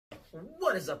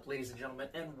What is up, ladies and gentlemen,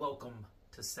 and welcome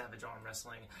to Savage Arm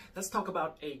Wrestling. Let's talk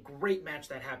about a great match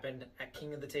that happened at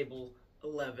King of the Table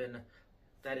 11.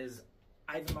 That is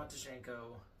Artyom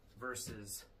Matyushenko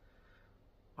versus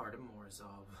Artyom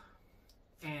Morozov.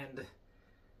 And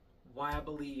why I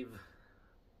believe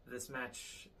this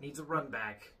match needs a run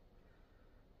back,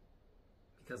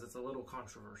 because it's a little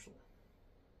controversial.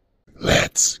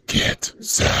 Let's get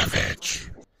savage.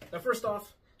 Now, first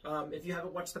off, if you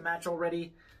haven't watched the match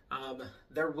already,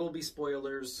 there will be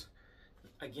spoilers.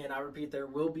 Again, I repeat, there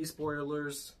will be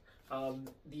spoilers.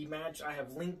 The match I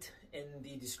have linked in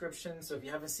the description, so if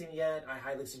you haven't seen it yet, I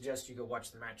highly suggest you go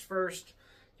watch the match first.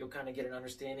 You'll kind of get an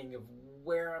understanding of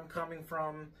where I'm coming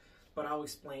from, but I'll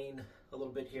explain a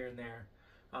little bit here and there.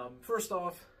 First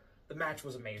off, the match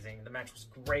was amazing. The match was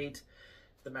great.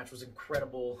 The match was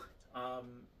incredible.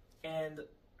 And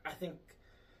I think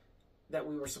that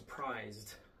we were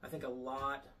surprised. I think a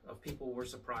lot of people were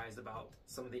surprised about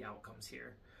some of the outcomes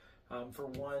here. For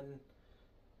one,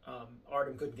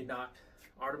 Artyom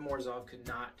Morozov could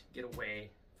not get away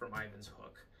from Ivan's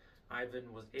hook.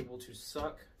 Ivan was able to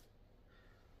suck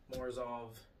Morozov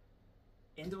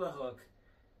into a hook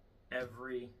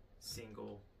every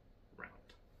single round.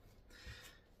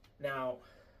 Now,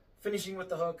 finishing with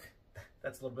the hook,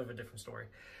 that's a little bit of a different story.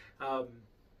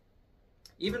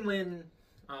 Even when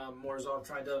Morozov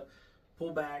tried to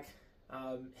pull back,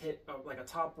 hit like a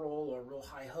top roll or a real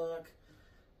high hook,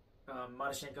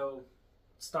 Matyushenko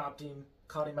stopped him,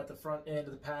 caught him at the front end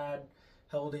of the pad,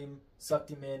 held him, sucked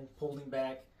him in, pulled him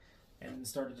back, and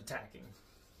started attacking.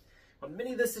 On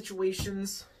many of the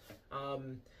situations,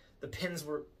 the pins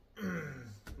were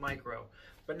micro.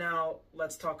 But now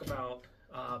let's talk about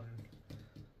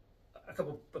a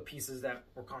couple of pieces that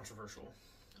were controversial.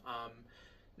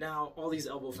 Now, all these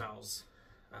elbow fouls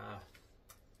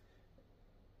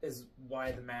is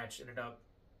why the match ended up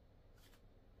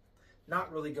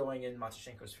not really going in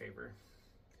Matyushenko's favor.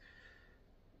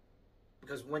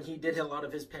 Because when he did hit a lot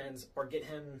of his pins, or get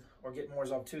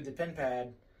Morozov to the pin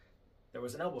pad, there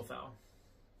was an elbow foul.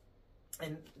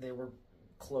 And they were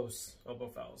close elbow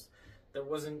fouls. There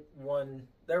wasn't one.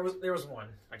 There was one.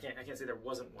 I can't say there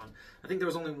wasn't one. I think there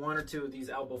was only one or two of these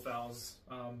elbow fouls.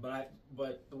 But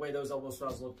the way those elbow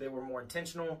fouls looked, they were more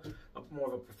intentional, more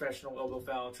of a professional elbow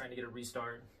foul, trying to get a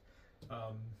restart.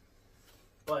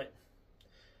 But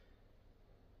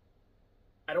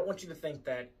I don't want you to think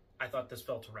that I thought this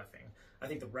fell to reffing. I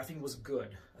think the reffing was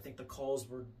good. I think the calls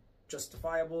were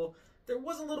justifiable. There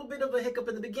was a little bit of a hiccup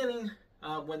in the beginning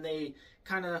when they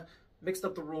kind of mixed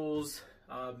up the rules.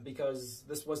 Because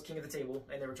this was King of the Table,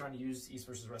 and they were trying to use East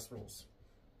versus West rules.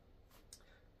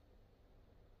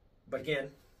 But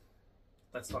again,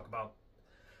 let's talk about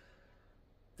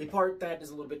the part that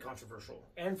is a little bit controversial.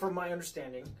 And from my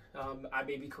understanding, I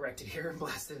may be corrected here and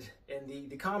blasted in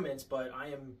the comments, but I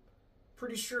am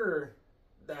pretty sure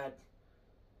that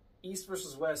East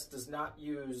versus West does not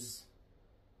use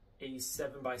a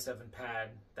 7x7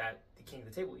 pad that the King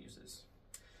of the Table uses.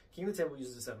 King of the Table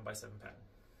uses a 7x7 pad.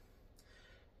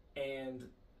 And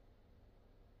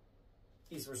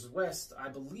East versus West, I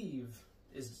believe,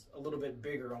 is a little bit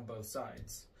bigger on both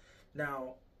sides.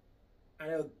 Now, I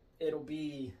know it'll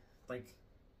be like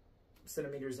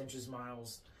centimeters, inches,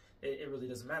 miles. It really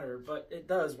doesn't matter, but it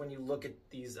does when you look at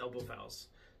these elbow fouls,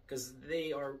 because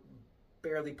they are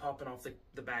barely popping off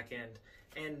the back end.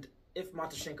 And if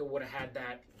Matyushenko would have had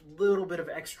that little bit of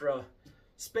extra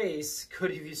space,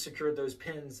 could have secured those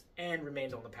pins and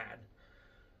remained on the pad?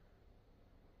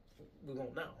 We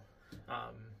won't know.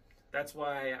 That's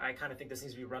why I kind of think this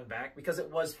needs to be run back, because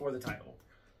it was for the title.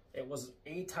 It was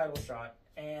a title shot,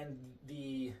 and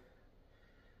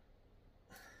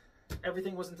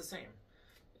everything wasn't the same.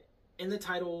 In the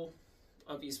title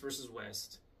of East versus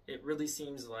West, it really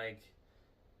seems like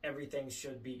everything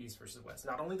should be East versus West.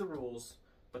 Not only the rules,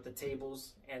 but the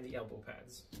tables and the elbow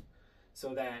pads.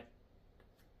 So that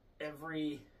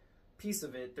every piece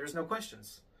of it, there's no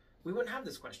questions. We wouldn't have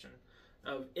this question.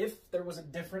 If there was a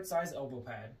different size elbow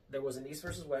pad, there was an East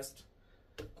versus West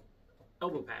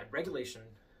elbow pad, regulation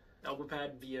elbow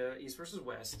pad via East versus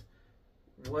West,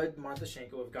 would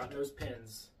Matyushenko have gotten those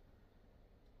pins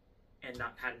and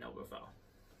not had an elbow foul?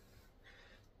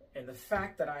 And the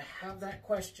fact that I have that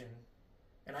question,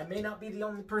 and I may not be the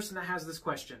only person that has this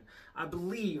question, I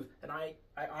believe, and I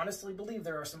honestly believe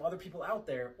there are some other people out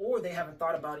there, or they haven't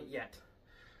thought about it yet,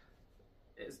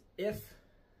 is if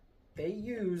they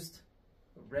used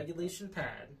regulation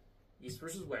pad, East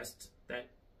versus West, that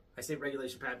I say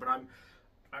regulation pad, but I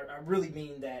really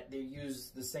mean that they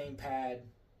use the same pad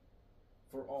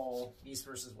for all East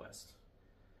versus West.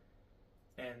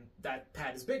 And that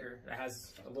pad is bigger. It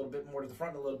has a little bit more to the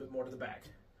front and a little bit more to the back.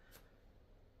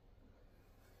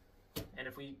 And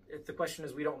if the question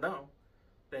is we don't know,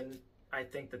 then I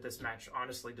think that this match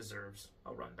honestly deserves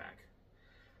a run back.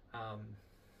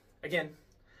 Again,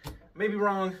 may be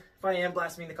wrong. If I am,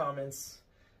 blast me in the comments.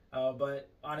 But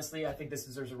honestly, I think this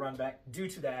deserves a run back due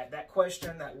to that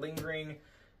question, that lingering,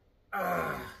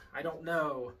 I don't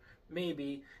know,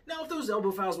 maybe. Now, if those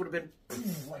elbow fouls would have been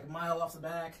like a mile off the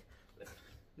back,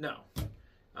 no.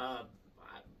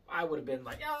 I would have been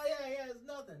like, oh, yeah, it's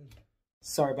nothing.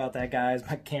 Sorry about that, guys.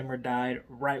 My camera died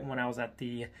right when I was at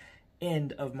the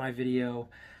end of my video.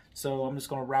 So I'm just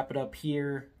going to wrap it up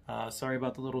here. Sorry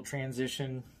about the little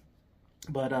transition.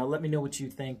 But let me know what you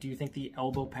think. Do you think the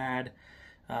elbow pad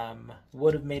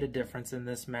would have made a difference in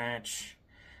this match?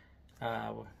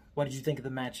 What did you think of the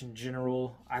match in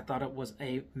general? I thought it was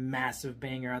a massive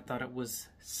banger. I thought it was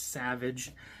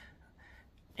savage.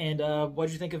 And what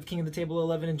did you think of King of the Table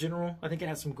 11 in general? I think it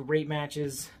has some great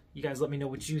matches. You guys let me know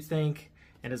what you think.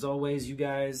 And as always, you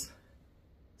guys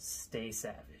stay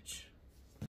savage.